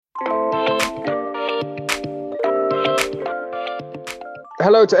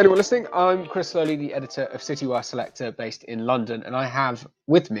Hello to anyone listening. I'm Chris Sloley, the editor of Citywire Selector based in London, and I have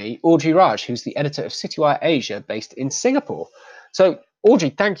with me Audrey Raj, who's the editor of Citywire Asia based in Singapore. So, Audrey,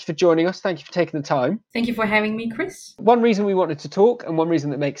 thank you for joining us. Thank you for taking the time. Thank you for having me, Chris. One reason we wanted to talk, and one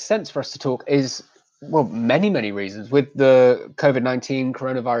reason that makes sense for us to talk, is, well, many reasons. With the Covid-19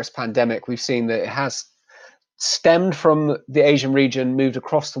 coronavirus pandemic, we've seen that it has stemmed from the Asian region, moved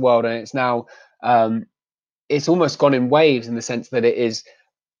across the world, and it's now it's almost gone in waves in the sense that it is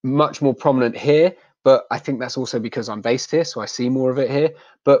much more prominent here, but I think that's also because I'm based here, so I see more of it here.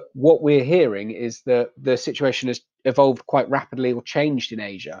 But what we're hearing is that the situation has evolved quite rapidly or changed in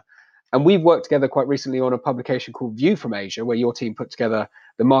Asia. And we've worked together quite recently on a publication called View from Asia, where your team put together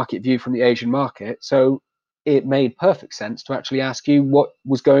the market view from the Asian market. So it made perfect sense to actually ask you what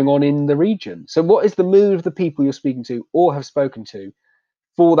was going on in the region. So what is the mood of the people you're speaking to or have spoken to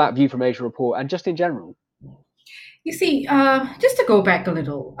for that View from Asia report, and just in general? You see, just to go back a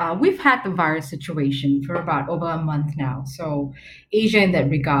little, we've had the virus situation for about over a month now. So Asia in that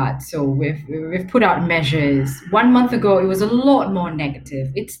regard. So we've put out measures. 1 month ago, it was a lot more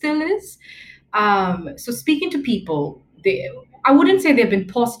negative. It still is. So speaking to people, I wouldn't say they've been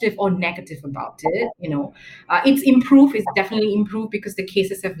positive or negative about it. It's improved. It's definitely improved because the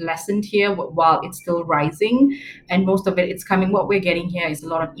cases have lessened here while it's still rising, and most of it's coming. What we're getting here is a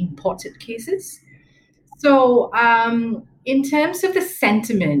lot of imported cases. So, in terms of the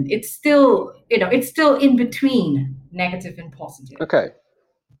sentiment, it's still in between negative and positive. Okay.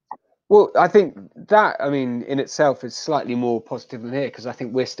 Well, I think that, I mean, in itself is slightly more positive than here, because I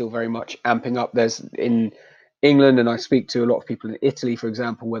think we're still very much amping up. There's in England, and I speak to a lot of people in Italy, for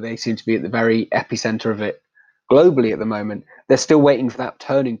example, where they seem to be at the very epicenter of it globally at the moment. They're still waiting for that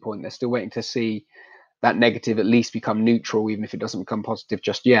turning point. They're still waiting to see that negative at least become neutral, even if it doesn't become positive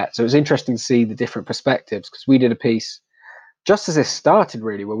just yet. So it's interesting to see the different perspectives, because we did a piece just as this started,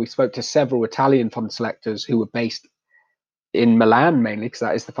 really, where we spoke to several Italian fund selectors who were based in Milan mainly, because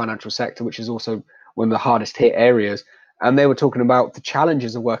that is the financial sector, which is also one of the hardest hit areas. And they were talking about the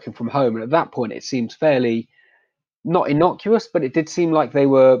challenges of working from home. And at that point, it seemed fairly not innocuous, but it did seem like they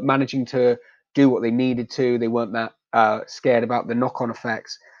were managing to do what they needed to. They weren't that scared about the knock-on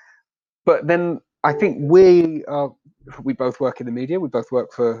effects. But then I think we both work in the media. We both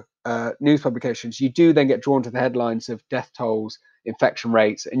work for news publications. You do then get drawn to the headlines of death tolls, infection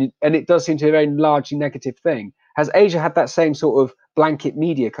rates, and it does seem to be a very largely negative thing. Has Asia had that same sort of blanket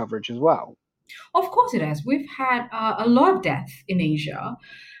media coverage as well? Of course, it has. We've had a lot of death in Asia,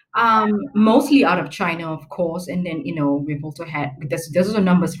 mostly out of China, of course, and then we've also had there's also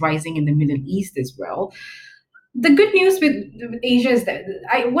numbers rising in the Middle East as well. The good news with Asia is that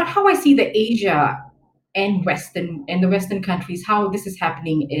how I see the Asia and the Western countries, how this is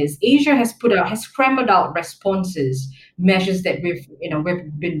happening is Asia has scrambled out responses, measures that we've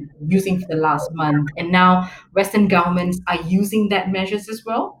been using for the last month, and now Western governments are using that measures as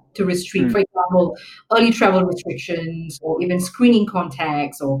well to restrict, for example, early travel restrictions or even screening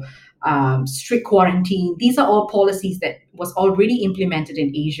contacts or strict quarantine. These are all policies that was already implemented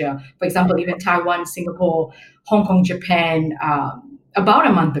in Asia. For example, even Taiwan, Singapore, Hong Kong, Japan, about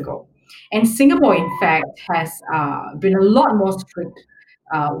a month ago. And Singapore, in fact, has been a lot more strict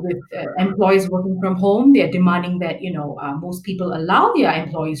with employees working from home. They're demanding that most people allow their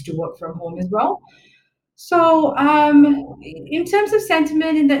employees to work from home as well. So, in terms of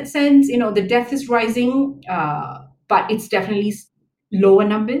sentiment, in that sense, the death is rising, but it's definitely lower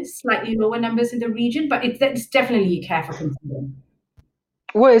numbers, slightly lower numbers in the region. But that's definitely a care for concern.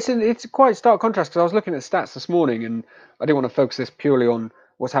 Well, it's quite stark contrast, because I was looking at stats this morning, and I didn't want to focus this purely on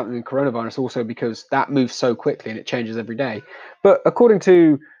what's happening in coronavirus, also because that moves so quickly and it changes every day. But according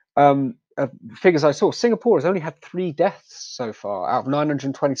to figures I saw, Singapore has only had 3 deaths so far out of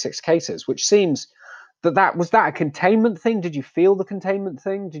 926 cases, which seems that was that a containment thing? Did you feel the containment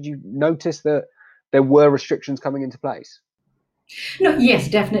thing? Did you notice that there were restrictions coming into place? No, yes,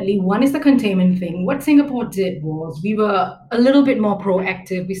 definitely. One is the containment thing. What Singapore did was we were a little bit more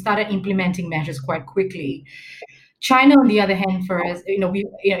proactive. We started implementing measures quite quickly. China, on the other hand, for us,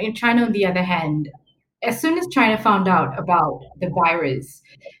 in China, on the other hand, as soon as China found out about the virus,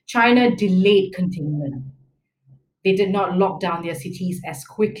 China delayed containment. They did not lock down their cities as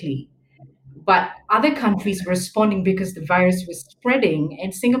quickly. But other countries were responding because the virus was spreading,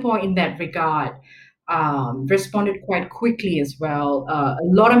 and Singapore, in that regard, responded quite quickly as well. A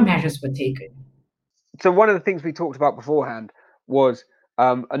lot of measures were taken. So one of the things we talked about beforehand was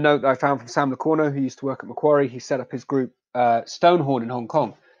a note that I found from Sam Lacorno, who used to work at Macquarie. He set up his group Stonehorn in Hong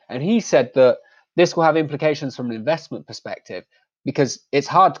Kong, and he said that this will have implications from an investment perspective, because it's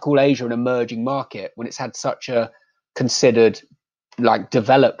hard to call Asia an emerging market when it's had such a considered like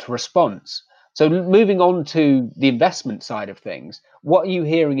developed response. So moving on to the investment side of things, what are you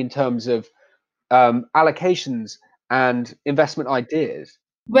hearing in terms of allocations and investment ideas?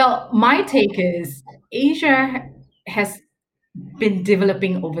 Well, my take is Asia has been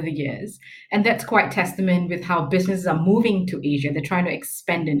developing over the years, and that's quite testament with how businesses are moving to Asia. They're trying to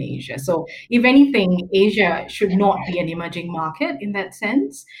expand in Asia. So, if anything, Asia should not be an emerging market in that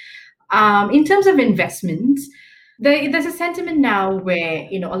sense. In terms of investments, there's a sentiment now where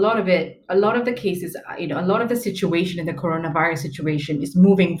a lot of the cases, a lot of the situation in the coronavirus situation is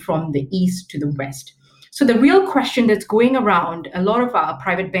moving from the east to the west. So the real question that's going around a lot of our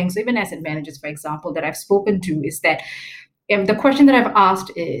private banks, even asset managers, for example, that I've spoken to, is that the question that I've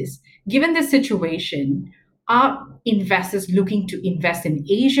asked is, given this situation, are investors looking to invest in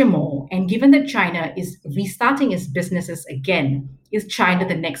Asia more? And given that China is restarting its businesses again, is China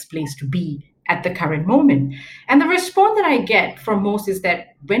the next place to be at the current moment? And the response that I get from most is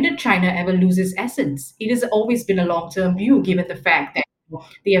that when did China ever lose its essence? It has always been a long term view, given the fact that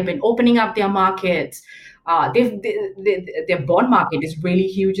they have been opening up their markets. Their bond market is really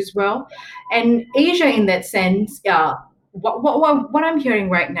huge as well. And Asia, in that sense, what I'm hearing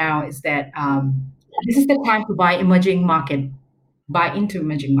right now is that this is the time to buy into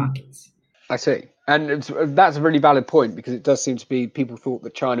emerging markets. I see. And that's a really valid point, because it does seem to be people thought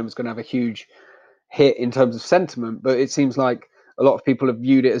that China was going to have a huge hit in terms of sentiment, but it seems like a lot of people have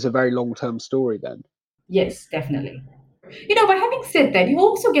viewed it as a very long-term story then. Yes, definitely. But having said that, you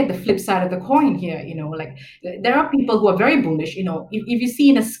also get the flip side of the coin here. Like there are people who are very bullish. If you see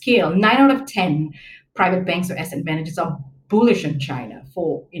in a scale, 9 out of 10 private banks or asset managers are bullish on China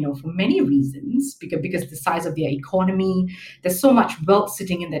for many reasons, because the size of their economy, there's so much wealth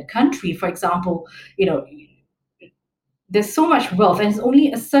sitting in that country. For example, there's so much wealth, and it's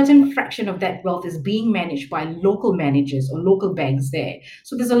only a certain fraction of that wealth is being managed by local managers or local banks there.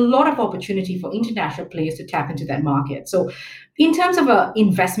 So there's a lot of opportunity for international players to tap into that market. So in terms of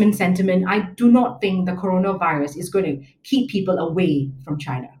investment sentiment, I do not think the coronavirus is going to keep people away from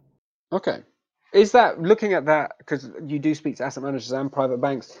China. Okay. Is that, looking at that, because you do speak to asset managers and private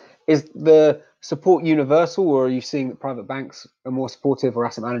banks, is the support universal, or are you seeing that private banks are more supportive or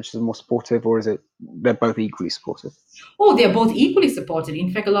asset managers are more supportive, or is it they're both equally supportive? Oh, they're both equally supported.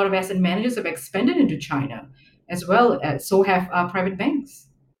 In fact, a lot of asset managers have expanded into China as well, so have private banks.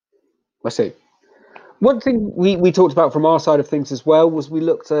 I see. One thing we talked about from our side of things as well was we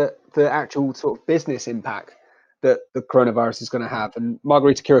looked at the actual sort of business impact that the coronavirus is going to have. And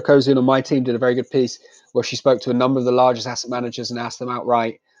Margarita Kirakozian on my team did a very good piece where she spoke to a number of the largest asset managers and asked them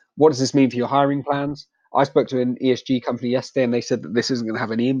outright, what does this mean for your hiring plans? I spoke to an ESG company yesterday, and they said that this isn't going to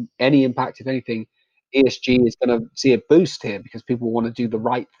have any impact. If anything, ESG is going to see a boost here because people want to do the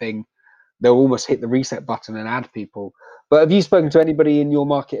right thing. They'll almost hit the reset button and add people. But have you spoken to anybody in your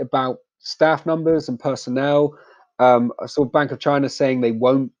market about staff numbers and personnel? I saw Bank of China saying they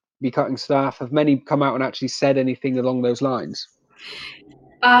won't be cutting staff. Have many come out and actually said anything along those lines?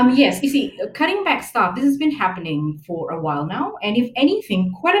 Yes, you see, cutting back staff, this has been happening for a while now. And if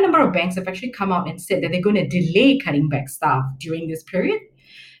anything, quite a number of banks have actually come out and said that they're going to delay cutting back staff during this period.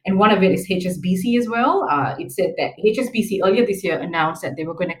 And one of it is HSBC as well. It said that HSBC earlier this year announced that they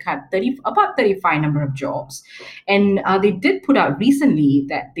were going to cut about 35 number of jobs. And they did put out recently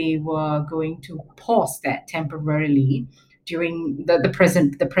that they were going to pause that temporarily during the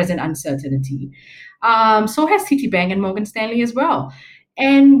present uncertainty. So has Citibank and Morgan Stanley as well.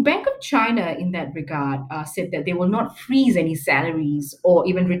 And Bank of China, in that regard, said that they will not freeze any salaries or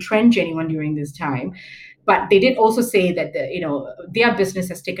even retrench anyone during this time. But they did also say that their business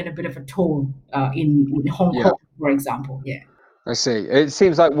has taken a bit of a toll in Hong Yeah, Kong, for example. Yeah. I see. It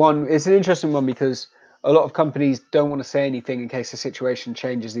seems like it's an interesting one because a lot of companies don't want to say anything in case the situation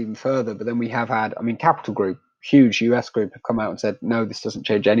changes even further. But then we have had, I mean, Capital Group, huge US group, have come out and said, no, this doesn't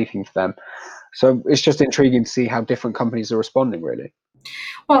change anything for them. So it's just intriguing to see how different companies are responding, really.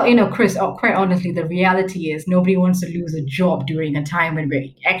 Well, Chris, quite honestly, the reality is nobody wants to lose a job during a time when we're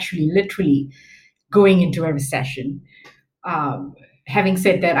actually literally going into a recession. Um, Having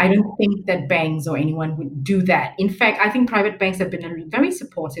said that, I don't think that banks or anyone would do that. In fact, I think private banks have been very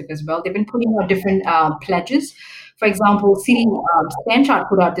supportive as well. They've been putting out different pledges. For example, Stanchart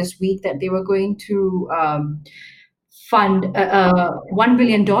put out this week that they were going to fund $1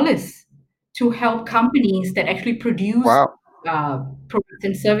 billion to help companies that actually produce Wow. products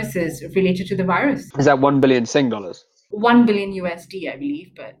and services related to the virus. Is that 1 billion Sing dollars? 1 billion USD, I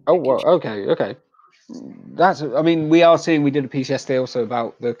believe, but Oh, I can. well, okay. I mean, we are seeing, we did a piece yesterday also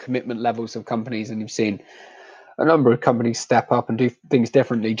about the commitment levels of companies, and you've seen a number of companies step up and do things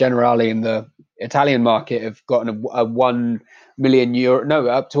differently. Generally, Italian market have gotten a 1 million euro, no,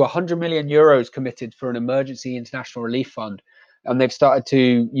 up to 100 million euros committed for an emergency international relief fund. And they've started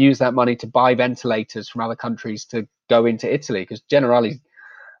to use that money to buy ventilators from other countries to go into Italy, because Generali,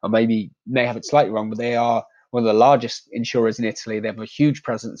 or maybe may have it slightly wrong, but they are one of the largest insurers in Italy. They have a huge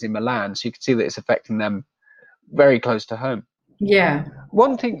presence in Milan, so you can see that it's affecting them very close to home. Yeah.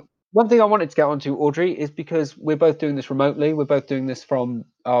 One thing I wanted to get onto, Audrey, is because we're both doing this remotely. We're both doing this from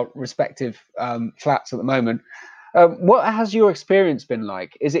our respective flats at the moment. What has your experience been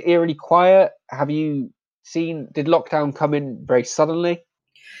like? Is it eerily quiet? Have you did lockdown come in very suddenly?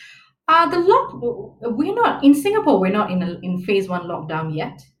 We're not in Singapore. We're not in phase one lockdown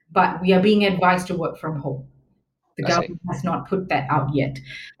yet, but we are being advised to work from home. The I see. government has not put that out yet,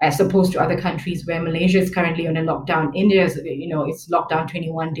 as opposed to other countries where Malaysia is currently on a lockdown. India is, it's lockdown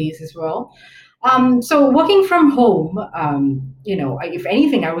 21 days as well. So working from home, if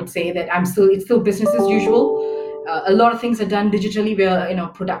anything, I would say that it's still business as usual. A lot of things are done digitally. We're,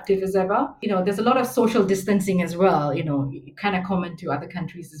 productive as ever. There's a lot of social distancing as well. Kind of common to other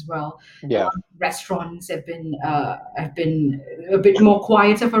countries as well. A Yeah. lot of restaurants have been a bit more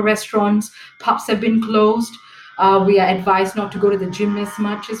quieter for restaurants. Pubs have been closed. We are advised not to go to the gym as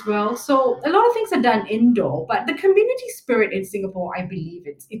much as well. So a lot of things are done indoor, but the community spirit in Singapore, I believe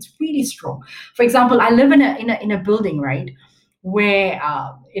it's really strong. For example, I live in a building, right, where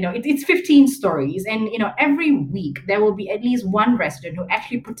it's 15 stories, and every week there will be at least one resident who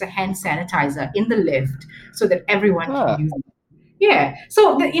actually puts a hand sanitizer in the lift so that everyone can Ah, use it. Yeah.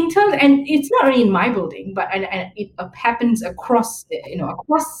 So in terms, and it's not only in my building, but and it happens across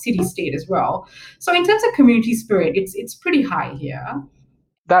across city state as well. So in terms of community spirit, it's pretty high here.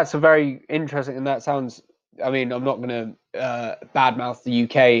 that's a very interesting, and that sounds. I mean, I'm not going to badmouth the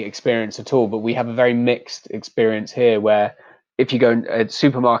UK experience at all, but we have a very mixed experience here, where if you go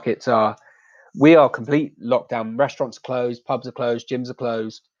supermarkets we are complete lockdown. Restaurants are closed, pubs are closed, gyms are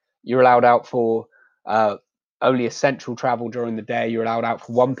closed. You're allowed out for uh, only essential travel during the day. You're allowed out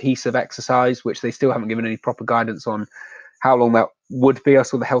for one piece of exercise, which they still haven't given any proper guidance on how long that would be. I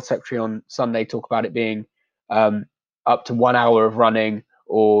saw the health secretary on Sunday talk about it being up to 1 hour of running,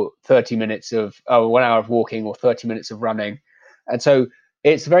 or 30 minutes of 1 hour of walking, or 30 minutes of running. And so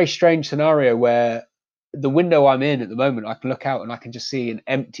it's a very strange scenario where the window I'm in at the moment, I can look out and I can just see an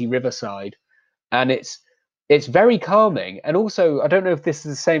empty riverside, and it's very calming. And also, I don't know if this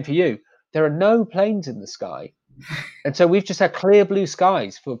is the same for you, there are no planes in the sky, and so we've just had clear blue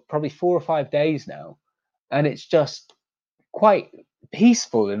skies for probably 4 or 5 days now, and it's just quite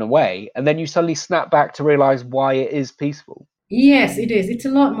peaceful in a way. And then you suddenly snap back to realize why it is peaceful. Yes, it is. It's a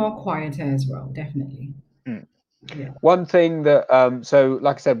lot more quieter as well, definitely. Mm. Yeah. One thing that so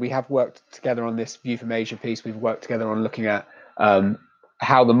like I said, we have worked together on this View from Asia piece. We've worked together on looking at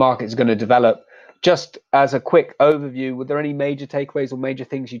how the market's going to develop. Just as a quick overview, were there any major takeaways or major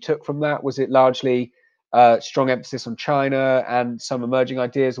things you took from that? Was it largely strong emphasis on China and some emerging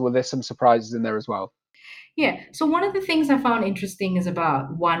ideas, or were there some surprises in there as well? Yeah. So one of the things I found interesting is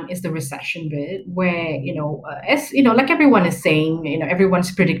one is the recession bit, where as like everyone is saying,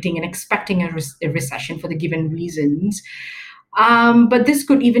 everyone's predicting and expecting a recession for the given reasons. But this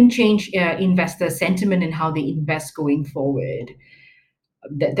could even change investor sentiment and how they invest going forward.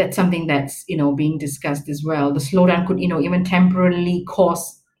 That's something that's being discussed as well. The slowdown could even temporarily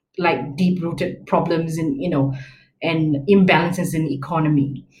cause like deep rooted problems in and imbalances in the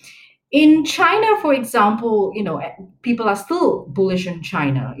economy. In China, for example, people are still bullish on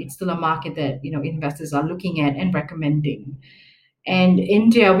China. It's still a market that investors are looking at and recommending. And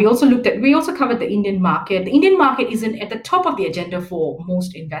India, we also covered the Indian market. The Indian market isn't at the top of the agenda for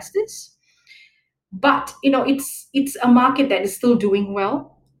most investors, but it's a market that is still doing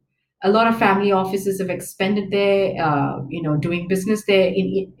well. A lot of family offices have expanded there, doing business there,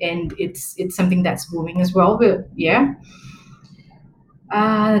 and it's something that's booming as well. But yeah,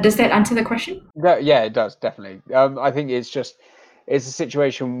 does that answer the question? Yeah, it does, definitely. I think it's a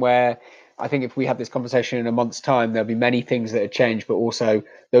situation where I think if we have this conversation in a month's time, there'll be many things that have changed, but also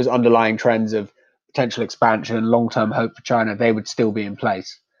those underlying trends of potential expansion and long-term hope for China, they would still be in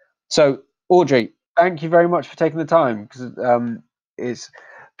place. So, Audrey, thank you very much for taking the time, because it's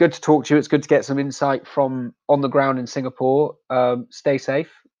good to talk to you. It's good to get some insight from on the ground in Singapore. Stay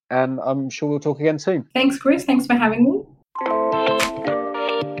safe, and I'm sure we'll talk again soon. Thanks, Chris. Thanks for having me.